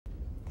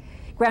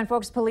Grand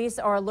Forks police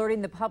are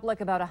alerting the public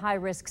about a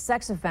high-risk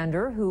sex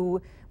offender who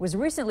was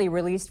recently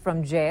released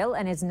from jail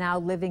and is now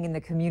living in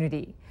the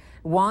community.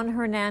 Juan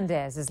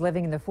Hernandez is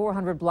living in the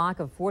 400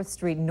 block of 4th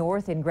Street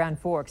North in Grand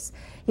Forks.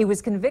 He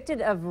was convicted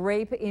of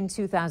rape in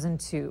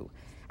 2002.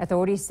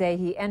 Authorities say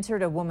he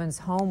entered a woman's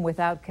home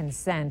without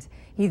consent.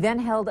 He then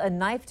held a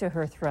knife to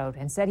her throat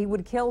and said he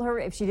would kill her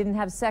if she didn't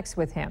have sex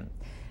with him.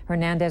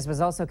 Hernandez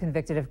was also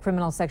convicted of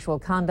criminal sexual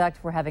conduct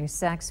for having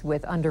sex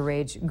with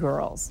underage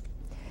girls.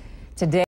 Today